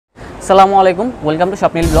আসসালামু আলাইকুম, welcome to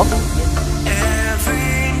শপনিল blog.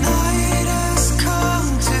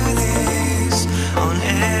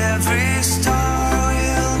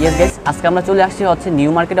 Yes guys, আজকে আমরা চলে আসছি হচ্ছে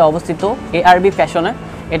নিউ মার্কেটে অবস্থিত ARB ফ্যাশনে।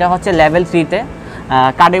 এটা হচ্ছে লেভেল 3-তে।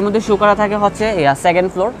 কার্ডের মধ্যে শো করা থাকে হচ্ছে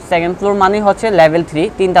সেকেন্ড ফ্লোর মানে হচ্ছে লেভেল 3,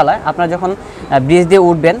 3 তলায়। আপনারা যখন ব্রিজ দিয়ে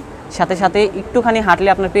উঠবেন সাথে সাথে একটুখানি হাঁটলে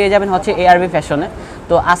আপনারা পেয়ে যাবেন হচ্ছে ARB ফ্যাশনে।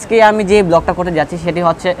 তো আজকে আমি যে ব্লগটা করতে যাচ্ছি সেটি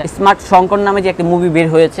হচ্ছে স্মার্ট শঙ্কর নামে যে একটি মুভি বের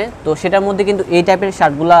হয়েছে, তো সেটার মধ্যে কিন্তু এই টাইপের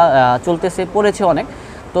শার্টগুলা চলতেছে, পড়েছে অনেক।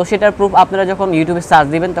 তো সেটার প্রুফ আপনারা যখন ইউটিউবে সার্চ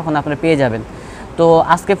দিবেন তখন আপনারা পেয়ে যাবেন। তো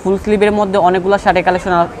আজকে ফুল স্লিভের মধ্যে অনেকগুলো শার্টের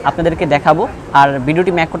কালেকশন আপনাদেরকে দেখাবো। আর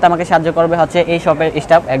ভিডিওটি মেক করতে আমাকে সাহায্য করবে হচ্ছে এই শপের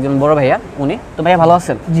স্টাফ, একজন বড় ভাইয়া উনি। তো ভাইয়া ভালো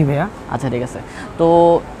আছেন? জি ভাইয়া। আচ্ছা ঠিক আছে। তো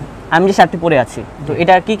আমি যে শার্টটি পরে আছি, তো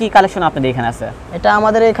এটার কি কি কালেকশন আপনাদের এখানে আছে? এটা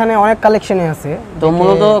আমাদের এখানে অনেক কালেকশনে আছে। তো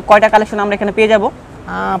মূলত কয়টা কালেকশন আমরা এখানে পেয়ে যাব?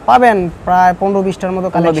 পাবেন প্রায় 15-20টার মতো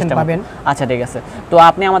কালেকশন পাবেন। আচ্ছা ঠিক আছে, তো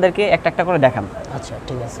আপনি আমাদেরকে একটা একটা করে দেখান। আচ্ছা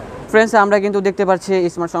ঠিক আছে। ফ্রেন্ডস, আমরা কিন্তু দেখতে পাচ্ছি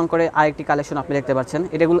স্মার্ট শঙ্করে আরেকটি কালেকশন আপনি দেখতে পাচ্ছেন।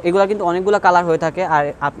 এগুলো কিন্তু অনেকগুলো কালার হয়ে থাকে। আর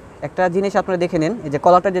একটা জিনিস আপনারা দেখে নিন, এই যে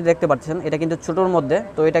কলারটা যে দেখতে পাচ্ছেন এটা কিন্তু ছোটোর মধ্যে,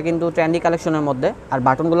 তো এটা কিন্তু ট্রেন্ডি কালেকশনের মধ্যে। আর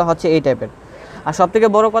বাটনগুলো হচ্ছে এই টাইপের। আর সবথেকে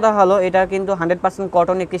বড় কথা হলো এটা কিন্তু 100%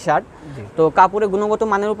 কটন একটি শার্ট। তো কাপড়ের গুণগত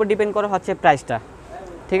মানের উপর ডিপেন্ড করে হচ্ছে প্রাইসটা,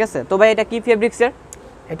 ঠিক আছে? তো ভাই এটা কি ফেব্রিক্সের?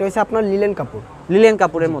 এটা হচ্ছে আপনার লিলেন কাপড়। লিলেন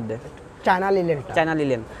কাপড়ের মধ্যে চায়না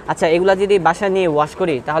লিলেন। আচ্ছা, এগুলা যদি বাসায় নিয়ে ওয়াশ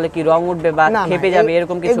করি তাহলে কি রং উঠবে বা খেপে যাবে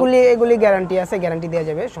এরকম কিছু? এগুলি গ্যারান্টি আছে, গ্যারান্টি দেওয়া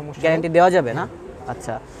যাবে, সমস্যা গ্যারান্টি দেওয়া যাবে না?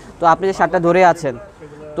 আচ্ছা, তো আপনি যে শার্টটা ধরে আছেন,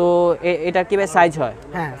 তো এটা কি ভাই সাইজ হয়?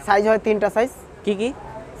 হ্যাঁ, সাইজ হয় 3টা সাইজ। কি কি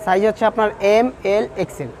সাইজ হচ্ছে আপনার M, L,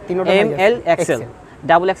 XL, তিনটা। M, L, XL,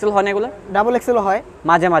 double XL হয় না এগুলো? ডাবল XL হয়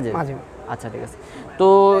মাঝে মাঝে। আচ্ছা ঠিক আছে। তো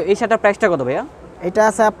এই শার্টটার প্রাইসটা কত ভাইয়া? এটা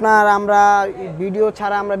আছে আপনার, আমরা ভিডিও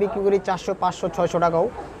ছাড়া আমরা বিক্রি করি 400, 500, 600 টাকাও।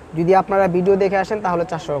 যদি আপনারা ভিডিও দেখে আসেন তাহলে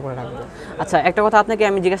 400 টাকা করে রাখবো। আচ্ছা, একটা কথা আপনাকে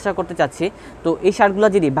আমি জিজ্ঞাসা করতে চাচ্ছি, তো এই শার্টগুলো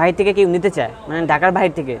যদি বাইরে থেকে কেউ নিতে চায়, মানে ঢাকার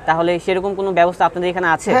বাইরে থেকে, তাহলে সেরকম কোনো ব্যবস্থা আপনাদের এখানে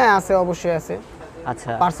আছে? হ্যাঁ আছে, অবশ্যই আছে।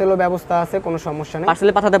 আচ্ছা, পার্সেলও ব্যবস্থা আছে, কোনো সমস্যা নেই।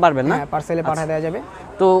 পার্সেলে পাঠাতে পারবেন না? হ্যাঁ, পার্সেলে পাঠিয়ে দেওয়া যাবে।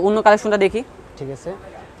 তো অন্য কালেকশনটা দেখি। ঠিক আছে।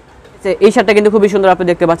 এই শার্টটা কিন্তু খুবই সুন্দর, আপনি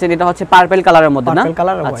দেখতে পাচ্ছেন। এটা হচ্ছে পার্পল কালারের মধ্যে না?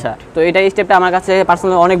 আচ্ছা, তো এটা স্টেপটা আমার কাছে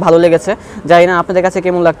পার্সোনালি অনেক ভালো লেগেছে। জানি না আপনাদের কাছে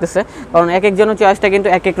কেমন লাগতেছে, কারণ এক একজনের চয়েসটা কিন্তু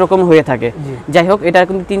এক এক রকম হয়ে থাকে। যাই হোক, এটা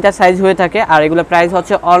কিন্তু 3টা সাইজ হয়ে থাকে। আর এগুলো প্রাইস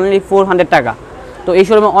হচ্ছে অনলি 400 টাকা। তো এই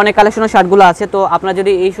শোরুমে অনেক কালেকশনের শার্টগুলো আছে। তো আপনারা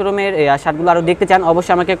যদি এই শোরুমের শার্টগুলো আরও দেখতে চান,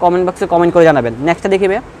 অবশ্যই আমাকে কমেন্ট বক্সে কমেন্ট করে জানাবেন। নেক্সটটা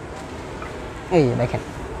দেখিবে। এই দেখেন,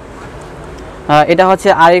 এটা হচ্ছে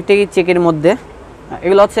আরেকটি চেকের মধ্যে।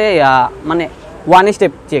 এগুলো হচ্ছে মানে ওয়ান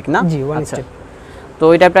স্টেপ চেক না? জি, ওয়ান স্টেপ। তো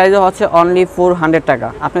এটা প্রাইস হচ্ছে অনলি 400 টাকা।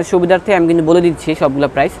 আপনার সুবিধার্থে আমি কিন্তু বলে দিচ্ছি সবগুলো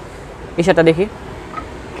প্রাইস। এই শার্টটা দেখি।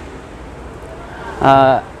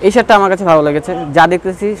 এই শার্টটা আমার কাছে ভালো লেগেছে, যা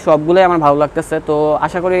দেখতেছি সবগুলোই আমার ভালো লাগতেছে। তো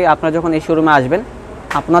আশা করি আপনারা যখন এই শোরুমে আসবেন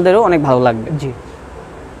আপনাদেরও অনেক ভালো লাগবে। জি,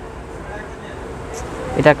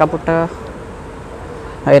 এটা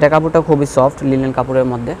কাপড়টা খুবই সফট, লিনেন কাপড়ের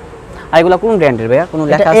মধ্যে। আর এগুলো কোন ব্র্যান্ডের ভাইয়া? কোনো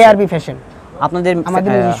লেখা আছে? ARB fashion.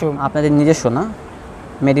 আপনাদের নিজস্ব না?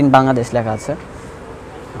 মেড ইন বাংলাদেশ লেখা আছে।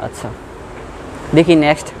 আচ্ছা, দেখি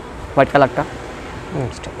নেক্সট হোয়াইট কালারটা।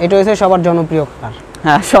 এটা হচ্ছে সবার জনপ্রিয় কালার।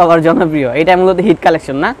 হ্যাঁ, সবার জনপ্রিয়। এটা মূলত হিট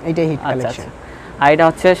কালেকশন না? এটাই হিট কালেকশন। আর এটা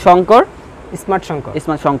হচ্ছে শঙ্কর,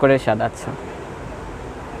 স্মার্ট শঙ্করের স্বাদ। আচ্ছা,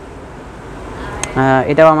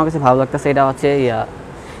 এটাও আমার কাছে ভালো লাগতেছে। এটা হচ্ছে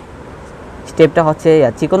স্টেপটা হচ্ছে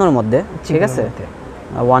চিকনের মধ্যে, ঠিক আছে?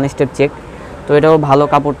 One step check. তো এটাও ভালো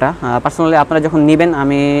কাপড়টা। পার্সোনালি আপনারা যখন নেবেন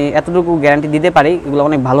আমি এতটুকু গ্যারান্টি দিতে পারি এগুলো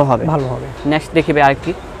অনেক ভালো হবে। নেক্সট দেখিবে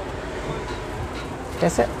আরেকটি। ঠিক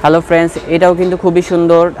আছে। হ্যালো ফ্রেন্ডস, এটাও কিন্তু খুবই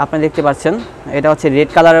সুন্দর, আপনি দেখতে পাচ্ছেন। এটা হচ্ছে রেড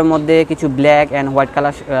কালারের মধ্যে কিছু black and white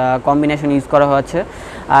colour combination use করা হয়েছে।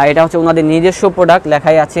 আর এটা হচ্ছে ওনাদের নিজস্ব প্রোডাক্ট,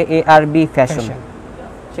 লেখাই আছে ARB ফ্যাশন,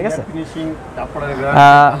 ঠিক আছে?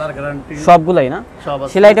 সবগুলাই না?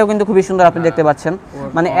 সেলাইটাও কিন্তু খুবই সুন্দর, আপনি দেখতে পাচ্ছেন।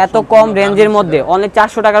 মানে এত কম রেঞ্জের মধ্যে অনলি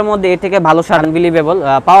 400 টাকার মধ্যে এর থেকে ভালো শার্ট আনবিলিভেবল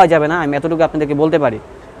পাওয়া যাবে না, আমি এতটুকু আপনাদেরকে বলতে পারি।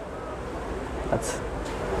 আচ্ছা,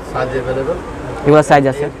 এগুলো সাইজ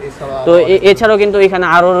আছে। তো এছাড়াও কিন্তু এখানে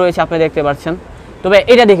আরও রয়েছে, আপনি দেখতে পাচ্ছেন। তবে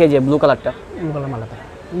এটা দেখে যে ব্লু কালারটা,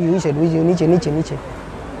 নিচে।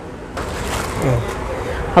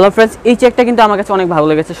 হ্যালো ফ্রেন্ডস, এই চেকটা কিন্তু আমার কাছে অনেক ভালো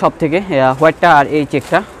লেগেছে সব থেকে, হোয়াইটটা আর এই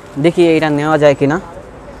চেকটা। দেখি এটা নেওয়া যায় কিনা।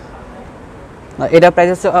 এটা প্রাইস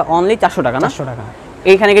হচ্ছে অনলি 400 টাকা না? 400 টাকা।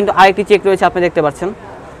 এইখানে কিন্তু আরেকটি চেক রয়েছে, আপনি দেখতে পাচ্ছেন।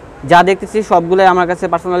 যা দেখতেছি সবগুলোই আমার কাছে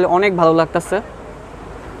পার্সোনালি অনেক ভালো লাগতেছে।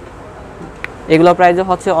 এগুলো প্রাইস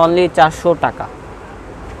হচ্ছে অনলি 400 টাকা।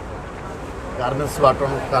 গার্মেন্টস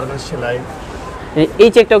বাটন, গার্মেন্টস সেলাই। এই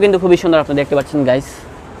চেকটাও কিন্তু খুবই সুন্দর, আপনি দেখতে পাচ্ছেন গাইস।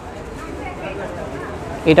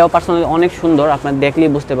 এটাও পার্সোনালি অনেক সুন্দর, আপনারা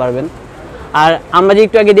দেখলেই বুঝতে পারবেন। আর আমরা যে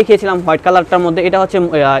একটু আগে দেখিয়েছিলাম হোয়াইট কালারটার মধ্যে, এটা হচ্ছে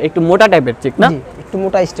একটু মোটা টাইপের চেক না? জি, একটু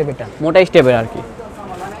মোটা স্টেপ, এটা মোটা স্টেপের আর কি।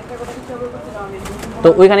 তো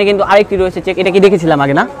ওইখানে কিন্তু আরেকটি রয়েছে চেক, এটা কি দেখেছিলাম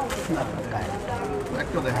আগে না?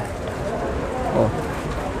 ও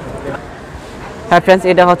হ্যাঁ ফ্রেন্ডস,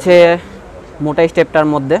 এটা হচ্ছে মোটা স্টেপটার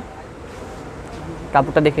মধ্যে।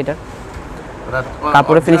 কাপড়টা দেখি, এটা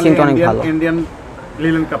কাপড়ের ফিনিশিংটা অনেক ভালো। ইন্ডিয়ান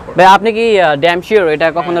লিনেন কাপড়। ভাই আপনি কি ড্যাম শিওর এটা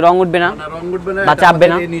কখনো রং উঠবে না? রং উঠবে না, বা চাপবে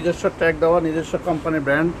না? নিজস্ব ট্যাগ দেওয়া, নিজস্ব কোম্পানি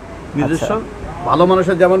ব্র্যান্ড, নিজস্ব ভালো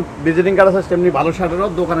মানুষের যেমন ভিজিটিং কার্ড আছে তেমনি ভালো শার্টেরও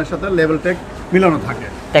দোকানের সাথে লেভেল ট্যাগ মিলানো থাকে,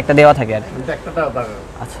 ট্যাগটা দেওয়া থাকে আর কি। ট্যাগটা থাকে।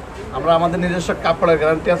 আচ্ছা, আমরা আমাদের নিজস্ব কাপড়ের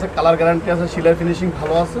গ্যারান্টি আছে, কালার গ্যারান্টি আছে, সেলাই ফিনিশিং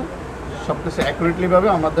ভালো আছে, সবকিছু অ্যাকুরেটলি ভাবে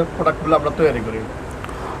আমাদের প্রোডাক্টগুলো আমরা তৈরি করি।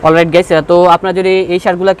 অলরাইট গাইস, তো আপনারা যদি এই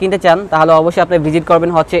শার্টগুলো কিনতে চান তাহলে অবশ্যই আপনি ভিজিট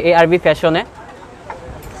করবেন হচ্ছে এআরবি ফ্যাশনে।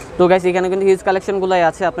 তো গাইস এখানে কিন্তু হিউজ কালেকশনগুলোই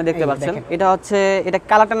আছে, আপনি দেখতে পাচ্ছেন। এটা হচ্ছে, এটা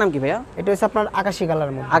কালারটার নাম কি ভাইয়া? এটা হচ্ছে আপনার আকাশী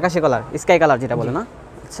কালারের মধ্যে। আকাশী কালার, স্কাই কালার যেটা বলে না?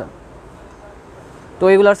 আচ্ছা, তো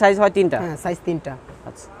এগুলোর সাইজ হয় 3টা? হ্যাঁ, সাইজ 3টা।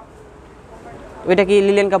 আচ্ছা, তো এটা কি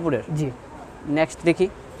লিলেন কাপড়ের? জি। নেক্সট দেখি,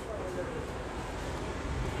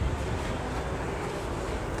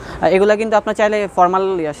 এগুলা কিন্তু আপনার চাইলে ফর্মাল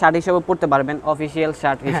শার্ট হিসেবে পরতে পারবেন, অফিসিয়াল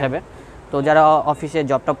শার্ট হিসেবে। তো যারা অফিসে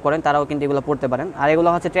জব টপ করেন তারাও কিন্তু এগুলো পরতে পারেন। আর এগুলো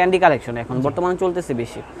হচ্ছে ট্রেন্ডি কালেকশন, এখন বর্তমানে চলতেছে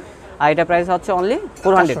বেশি। আর এটা প্রাইস হচ্ছে অনলি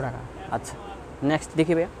 400 টাকা। আচ্ছা, নেক্সট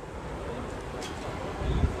দেখি ভাইয়া।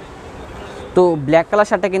 তো ব্ল্যাক কালার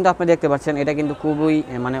শার্টটা কিন্তু আপনি দেখতে পাচ্ছেন, এটা কিন্তু খুবই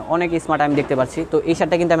মানে অনেক স্মার্ট আমি দেখতে পাচ্ছি। তো এই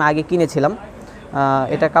শার্টটা কিন্তু আমি আগে কিনেছিলাম,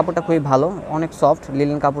 এটা কাপড়টা খুবই ভালো, অনেক সফট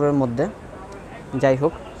লিনেন কাপড়ের মধ্যে। যাই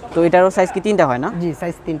হোক, তো এটারও সাইজ কি 3টা হয় না? জি,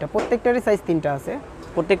 সাইজ 3টা, প্রত্যেকটারই সাইজ 3টা আছে।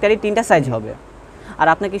 প্রত্যেকটারই 3টা সাইজ হবে। আর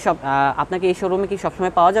আপনাকে এই শোরুমে কি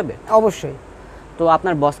সবসময় পাওয়া যাবে? অবশ্যই। তো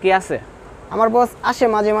আপনার বস কি আছে? আমার বস আসে,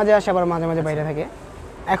 মাঝে মাঝে আসে, আবার মাঝে মাঝে বাইরে থাকে।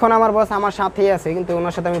 এখন আমার বস আমার সাথেই আছে, কিন্তু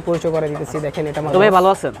ওনার সাথে আমি পরিচয় করে দিতেছি। দেখেন, এটা আমার তো ভাই boss। ভালো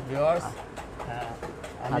আছেন? ভিউয়ার্স,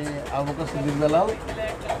 আমি আবু বকর সিদ্দিক বেলাল,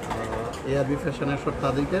 এআরবি ফ্যাশনের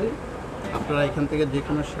স্বত্বাধিকারী। আপনারা এখান থেকে যে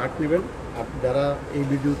কোনো শার্ট নেবেন, যারা এই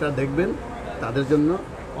ভিডিওটা দেখবেন তাদের জন্য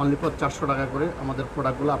অনলি ফর 400 টাকা করে আমাদের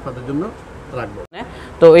প্রোডাক্টগুলো আপনাদের জন্য রাখবো।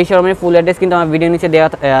 তো এই শোরুমের ফুল অ্যাড্রেস কিন্তু আমার ভিডিও নিচে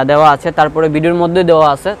দেওয়া আছে, তারপরে ভিডিওর মধ্যে দেওয়া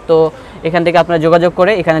আছে। তো এখান থেকে আপনারা যোগাযোগ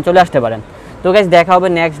করে এখানে চলে আসতে পারেন। তো গাইস, দেখা হবে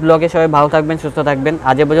নেক্সট ব্লগে। সবাই ভালো থাকবেন, সুস্থ থাকবেন।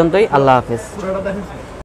 আজ এ পর্যন্তই, আল্লাহ হাফেজ। পুরোটা দেখেন।